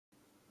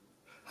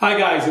Hi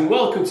guys, and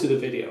welcome to the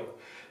video.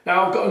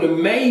 Now I've got an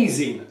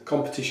amazing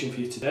competition for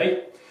you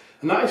today,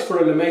 and that is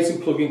for an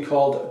amazing plugin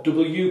called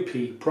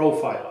WP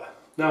Profiler.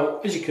 Now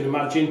as you can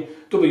imagine,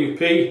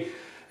 WP,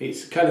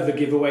 it's kind of a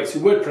giveaway. It's a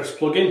WordPress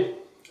plugin,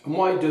 and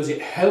what it does,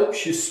 it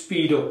helps you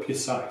speed up your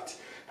site.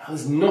 Now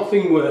there's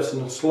nothing worse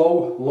than a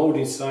slow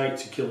loading site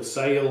to kill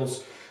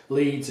sales,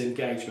 leads,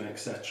 engagement,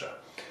 etc.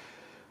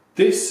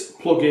 This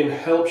plugin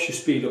helps you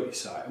speed up your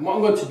site, and what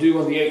I'm going to do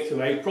on the 8th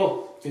of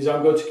April is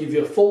I'm going to give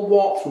you a full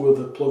walkthrough of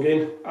the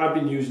plugin. I've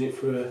been using it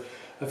for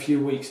a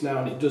few weeks now,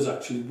 and it does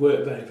actually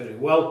work very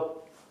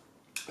well.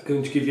 I'm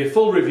going to give you a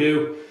full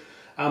review,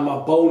 and my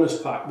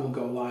bonus pack will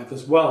go live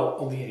as well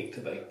on the 8th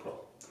of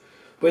April.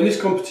 But in this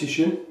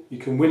competition you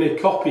can win a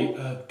copy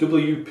of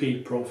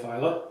WP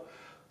Profiler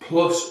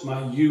plus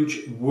my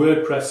huge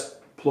WordPress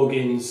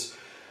plugins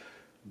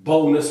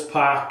bonus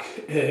pack,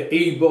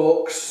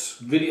 ebooks,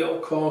 video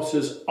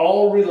courses,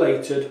 all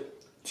related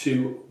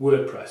to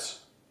WordPress.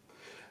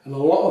 And a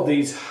lot of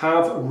these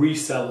have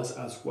resellers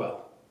as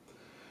well.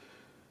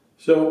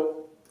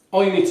 So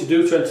all you need to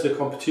do to enter the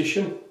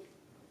competition,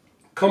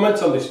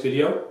 comment on this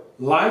video,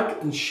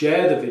 like and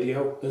share the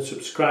video, and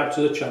subscribe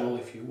to the channel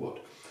if you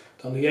would.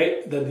 On the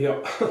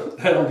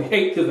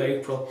 8th of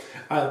April,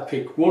 I'll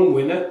pick one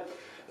winner.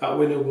 That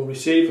winner will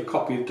receive a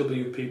copy of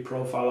WP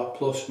Profiler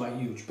plus my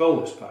huge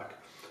bonus pack.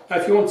 Now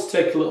if you want to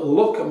take a little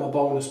look at my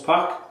bonus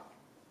pack,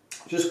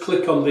 just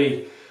click on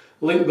the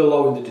link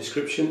below in the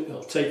description.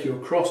 It'll take you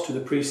across to the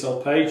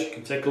pre-sale page. You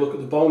can take a look at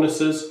the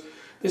bonuses.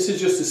 This is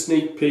just a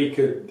sneak peek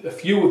at a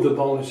few of the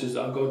bonuses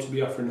that I'm going to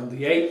be offering on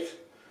the 8th.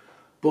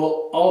 But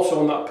also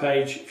on that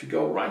page, if you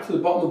go right to the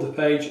bottom of the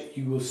page,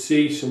 you will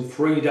see some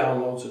free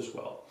downloads as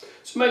well.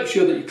 So make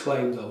sure that you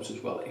claim those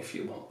as well if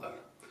you want them.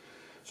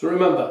 So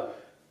remember,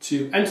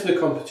 to enter the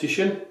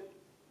competition,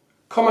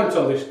 comment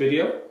on this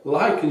video,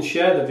 like and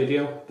share the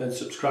video, then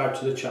subscribe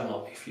to the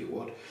channel if you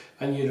would.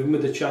 And you're in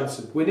with a chance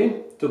of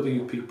winning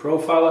WP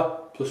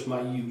Profiler plus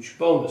my huge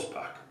bonus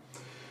pack.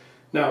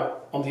 Now,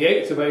 on the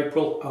 8th of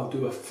April, I'll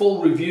do a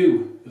full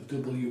review of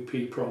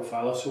WP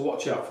Profiler, so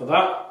watch out for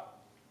that.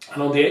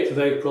 And on the 8th of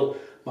April,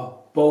 my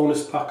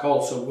bonus pack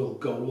also will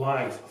go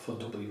live for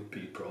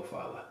WP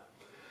Profiler.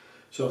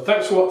 So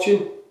thanks for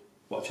watching.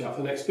 Watch out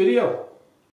for the next video.